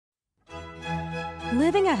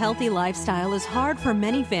Living a healthy lifestyle is hard for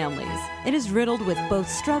many families. It is riddled with both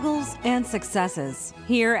struggles and successes.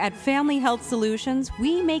 Here at Family Health Solutions,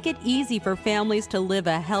 we make it easy for families to live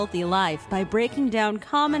a healthy life by breaking down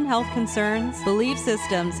common health concerns, belief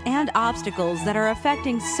systems, and obstacles that are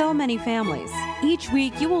affecting so many families. Each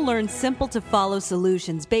week, you will learn simple-to-follow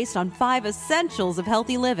solutions based on 5 essentials of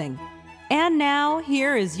healthy living. And now,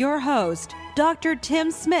 here is your host, Dr.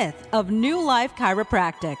 Tim Smith of New Life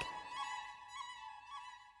Chiropractic.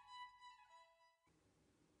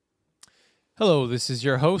 Hello, this is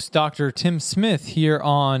your host, Dr. Tim Smith, here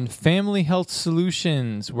on Family Health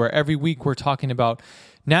Solutions, where every week we're talking about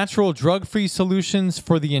natural drug-free solutions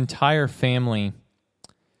for the entire family.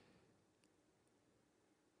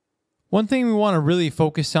 One thing we want to really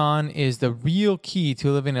focus on is the real key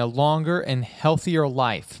to living a longer and healthier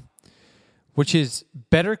life, which is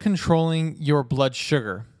better controlling your blood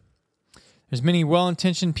sugar. There's many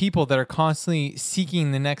well-intentioned people that are constantly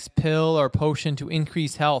seeking the next pill or potion to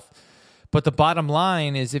increase health. But the bottom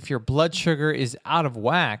line is if your blood sugar is out of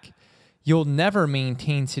whack, you'll never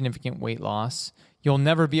maintain significant weight loss. You'll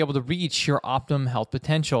never be able to reach your optimum health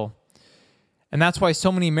potential. And that's why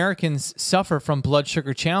so many Americans suffer from blood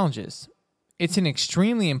sugar challenges. It's an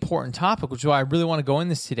extremely important topic, which is why I really want to go in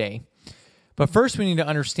this today. But first, we need to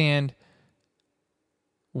understand,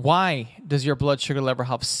 why does your blood sugar level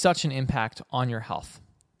have such an impact on your health?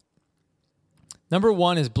 Number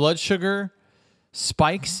one is blood sugar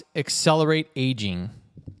spikes accelerate aging.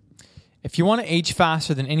 If you want to age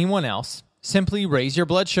faster than anyone else, simply raise your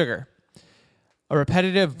blood sugar. A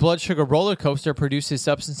repetitive blood sugar roller coaster produces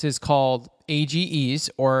substances called AGEs,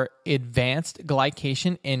 or advanced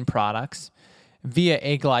glycation end products, via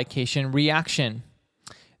a glycation reaction.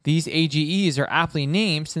 These AGEs are aptly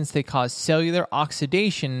named since they cause cellular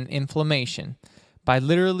oxidation and inflammation by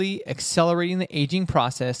literally accelerating the aging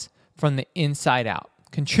process from the inside out,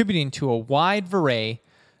 contributing to a wide array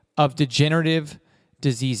of degenerative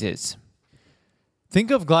diseases.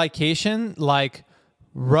 Think of glycation like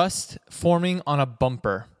rust forming on a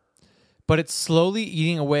bumper, but it's slowly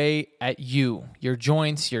eating away at you, your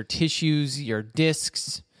joints, your tissues, your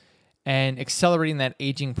discs, and accelerating that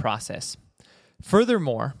aging process.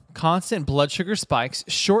 Furthermore, constant blood sugar spikes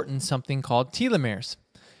shorten something called telomeres.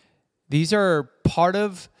 These are part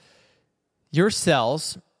of your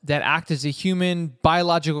cells that act as a human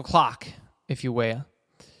biological clock, if you will,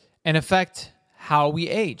 and affect how we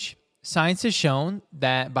age. Science has shown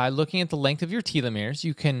that by looking at the length of your telomeres,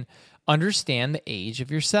 you can understand the age of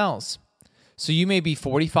your cells. So you may be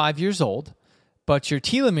 45 years old, but your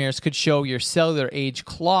telomeres could show your cellular age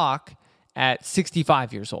clock at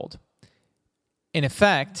 65 years old. In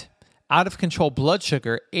effect, out-of-control blood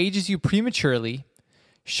sugar ages you prematurely,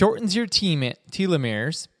 shortens your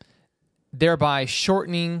telomeres, thereby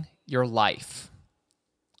shortening your life.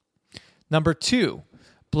 Number 2,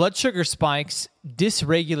 blood sugar spikes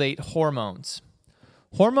dysregulate hormones.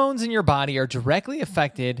 Hormones in your body are directly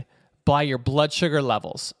affected by your blood sugar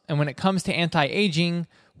levels. And when it comes to anti-aging,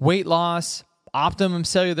 weight loss, optimum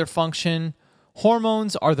cellular function,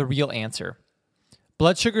 hormones are the real answer.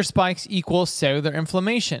 Blood sugar spikes equals cellular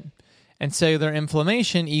inflammation, and cellular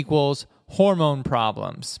inflammation equals hormone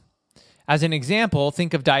problems. As an example,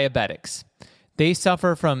 think of diabetics. They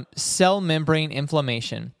suffer from cell membrane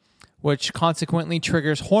inflammation, which consequently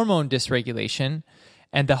triggers hormone dysregulation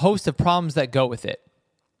and the host of problems that go with it.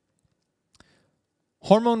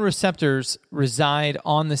 Hormone receptors reside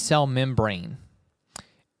on the cell membrane,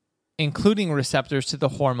 including receptors to the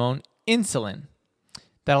hormone insulin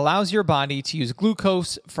that allows your body to use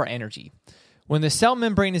glucose for energy. When the cell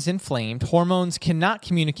membrane is inflamed, hormones cannot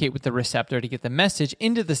communicate with the receptor to get the message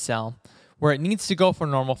into the cell where it needs to go for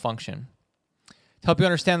normal function. To help you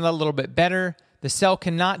understand that a little bit better, the cell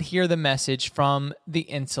cannot hear the message from the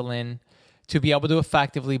insulin to be able to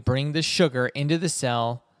effectively bring the sugar into the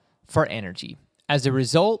cell for energy. As a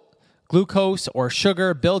result, glucose or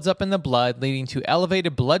sugar builds up in the blood, leading to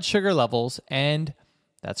elevated blood sugar levels and,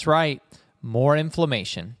 that's right, more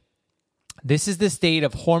inflammation. This is the state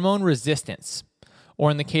of hormone resistance, or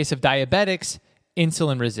in the case of diabetics,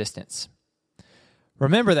 insulin resistance.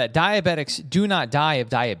 Remember that diabetics do not die of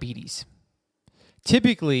diabetes.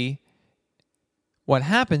 Typically, what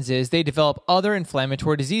happens is they develop other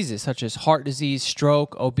inflammatory diseases such as heart disease,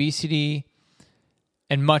 stroke, obesity,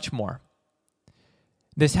 and much more.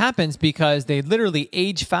 This happens because they literally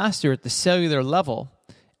age faster at the cellular level,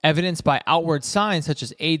 evidenced by outward signs such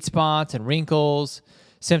as age spots and wrinkles,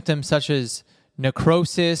 symptoms such as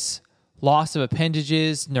necrosis, loss of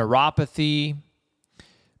appendages, neuropathy.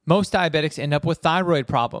 Most diabetics end up with thyroid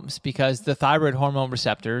problems because the thyroid hormone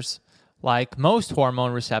receptors like most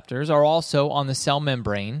hormone receptors, are also on the cell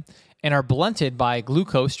membrane and are blunted by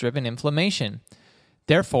glucose-driven inflammation.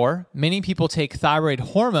 Therefore, many people take thyroid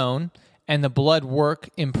hormone and the blood work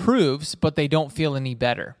improves, but they don't feel any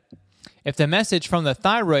better. If the message from the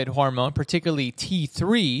thyroid hormone, particularly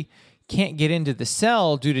T3, can't get into the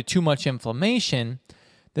cell due to too much inflammation,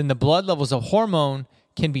 then the blood levels of hormone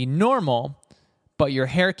can be normal, but your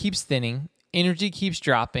hair keeps thinning, energy keeps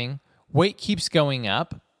dropping, weight keeps going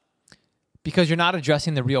up because you're not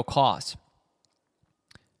addressing the real cause.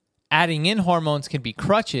 Adding in hormones can be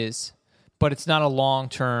crutches, but it's not a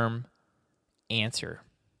long-term answer.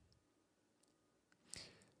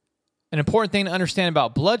 An important thing to understand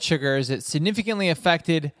about blood sugar is it's significantly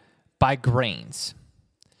affected by grains.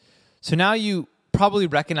 So now you probably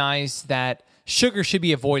recognize that sugar should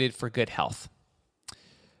be avoided for good health.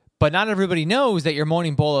 But not everybody knows that your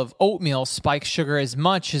morning bowl of oatmeal spikes sugar as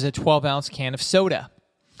much as a 12-ounce can of soda.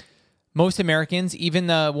 Most Americans, even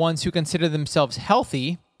the ones who consider themselves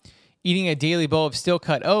healthy, eating a daily bowl of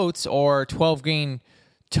steel-cut oats or 12-grain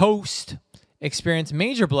toast experience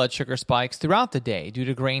major blood sugar spikes throughout the day due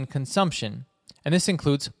to grain consumption, and this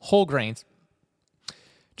includes whole grains.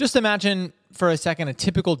 Just imagine for a second a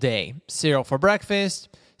typical day: cereal for breakfast,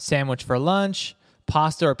 sandwich for lunch,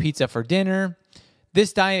 pasta or pizza for dinner.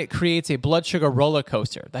 This diet creates a blood sugar roller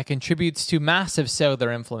coaster that contributes to massive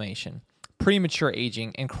cellular inflammation, premature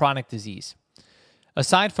aging, and chronic disease.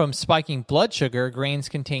 Aside from spiking blood sugar, grains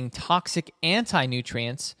contain toxic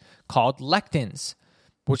anti-nutrients called lectins,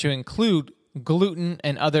 which include gluten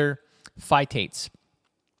and other phytates.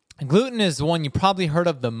 Gluten is the one you probably heard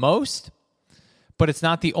of the most, but it's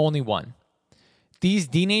not the only one. These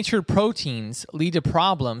denatured proteins lead to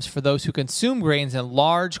problems for those who consume grains in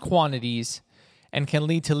large quantities and can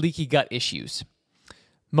lead to leaky gut issues.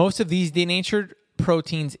 Most of these denatured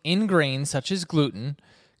proteins in grains, such as gluten,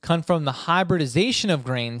 come from the hybridization of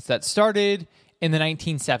grains that started in the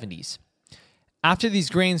 1970s. After these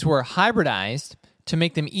grains were hybridized, to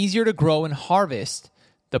make them easier to grow and harvest,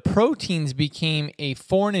 the proteins became a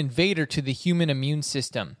foreign invader to the human immune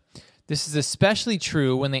system. This is especially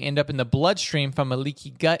true when they end up in the bloodstream from a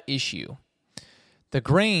leaky gut issue. The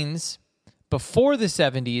grains before the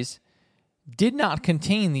 70s did not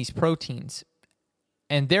contain these proteins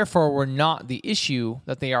and therefore were not the issue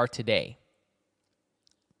that they are today.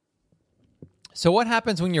 So what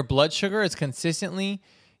happens when your blood sugar is consistently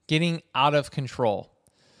getting out of control?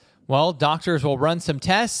 Well, doctors will run some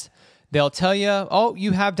tests. They'll tell you, oh,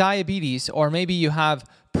 you have diabetes, or maybe you have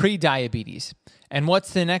pre-diabetes. And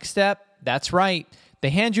what's the next step? That's right.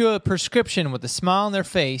 They hand you a prescription with a smile on their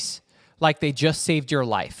face like they just saved your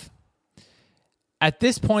life. At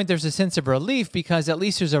this point, there's a sense of relief because at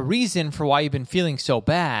least there's a reason for why you've been feeling so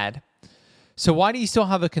bad. So why do you still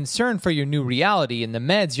have a concern for your new reality and the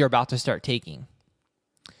meds you're about to start taking?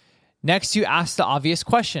 Next, you ask the obvious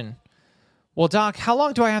question. Well, doc, how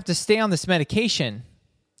long do I have to stay on this medication?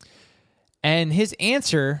 And his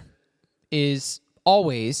answer is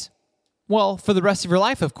always, well, for the rest of your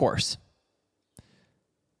life, of course.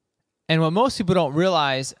 And what most people don't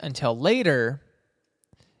realize until later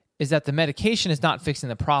is that the medication is not fixing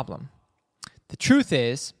the problem. The truth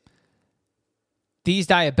is, these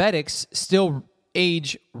diabetics still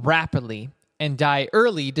age rapidly and die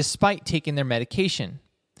early despite taking their medication.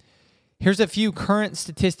 Here's a few current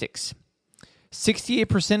statistics.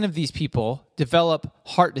 68% of these people develop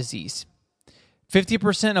heart disease.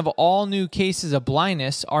 50% of all new cases of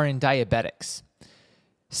blindness are in diabetics.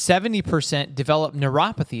 70% develop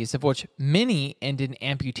neuropathies, of which many end in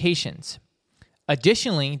amputations.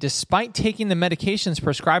 Additionally, despite taking the medications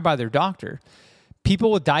prescribed by their doctor,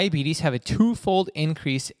 people with diabetes have a twofold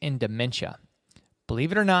increase in dementia.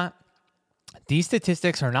 Believe it or not, these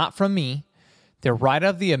statistics are not from me. They're right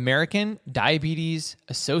out of the American Diabetes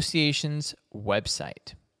Association's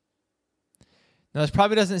website. Now, this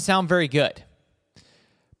probably doesn't sound very good,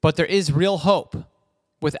 but there is real hope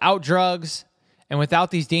without drugs and without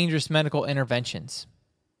these dangerous medical interventions.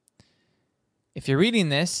 If you're reading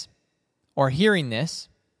this or hearing this,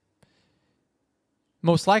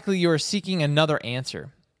 most likely you are seeking another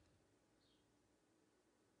answer.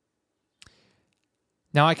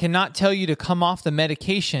 Now, I cannot tell you to come off the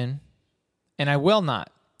medication, and I will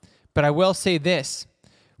not. But I will say this.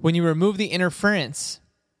 When you remove the interference,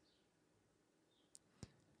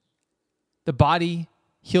 the body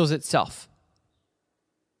heals itself.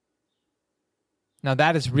 Now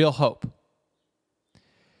that is real hope.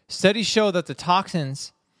 Studies show that the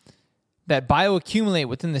toxins that bioaccumulate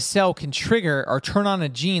within the cell can trigger or turn on a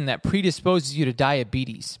gene that predisposes you to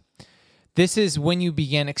diabetes. This is when you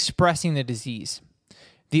begin expressing the disease.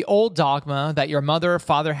 the old dogma that your mother or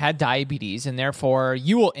father had diabetes and therefore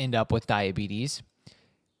you will end up with diabetes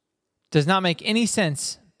does not make any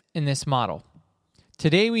sense in this model.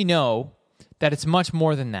 Today we know that it's much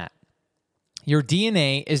more than that. Your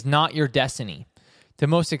DNA is not your destiny. The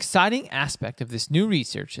most exciting aspect of this new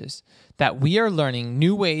research is that we are learning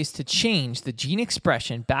new ways to change the gene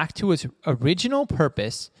expression back to its original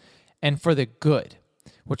purpose and for the good,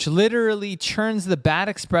 which literally turns the bad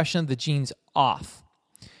expression of the genes off.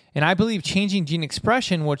 And I believe changing gene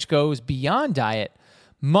expression, which goes beyond diet,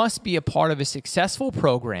 must be a part of a successful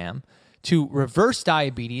program to reverse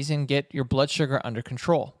diabetes and get your blood sugar under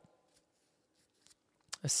control.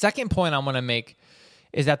 The second point I want to make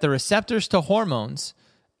is that the receptors to hormones,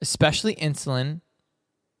 especially insulin,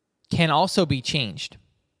 can also be changed.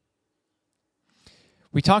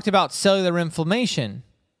 We talked about cellular inflammation.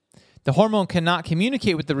 The hormone cannot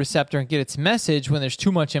communicate with the receptor and get its message when there's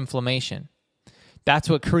too much inflammation. That's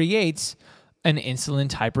what creates an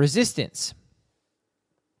insulin-type resistance.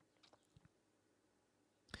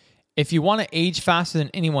 If you want to age faster than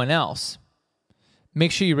anyone else,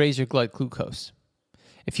 make sure you raise your blood glucose.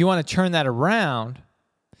 If you want to turn that around,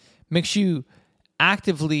 make sure you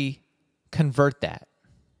actively convert that.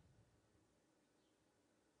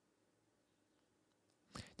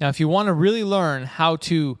 Now, if you want to really learn how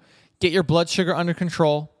to get your blood sugar under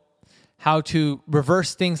control, how to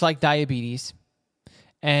reverse things like diabetes,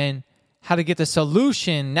 and how to get the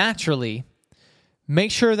solution naturally,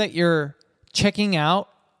 make sure that you're checking out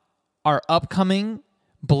our upcoming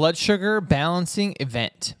blood sugar balancing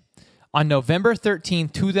event on November 13,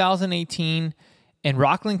 2018 in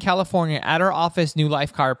Rockland, California at our office, New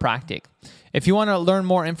Life Chiropractic. If you want to learn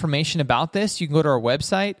more information about this, you can go to our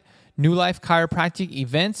website,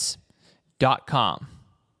 newlifechiropracticevents.com.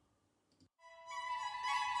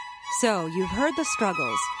 So, you've heard the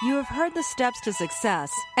struggles, you have heard the steps to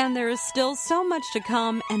success, and there is still so much to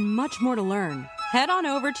come and much more to learn. Head on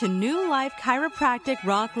over to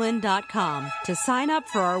newlifechiropracticrockland.com to sign up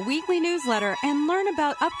for our weekly newsletter and learn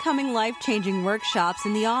about upcoming life-changing workshops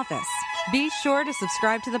in the office. Be sure to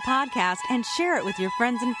subscribe to the podcast and share it with your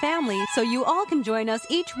friends and family so you all can join us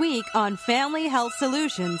each week on Family Health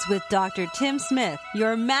Solutions with Dr. Tim Smith,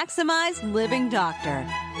 your maximized living doctor.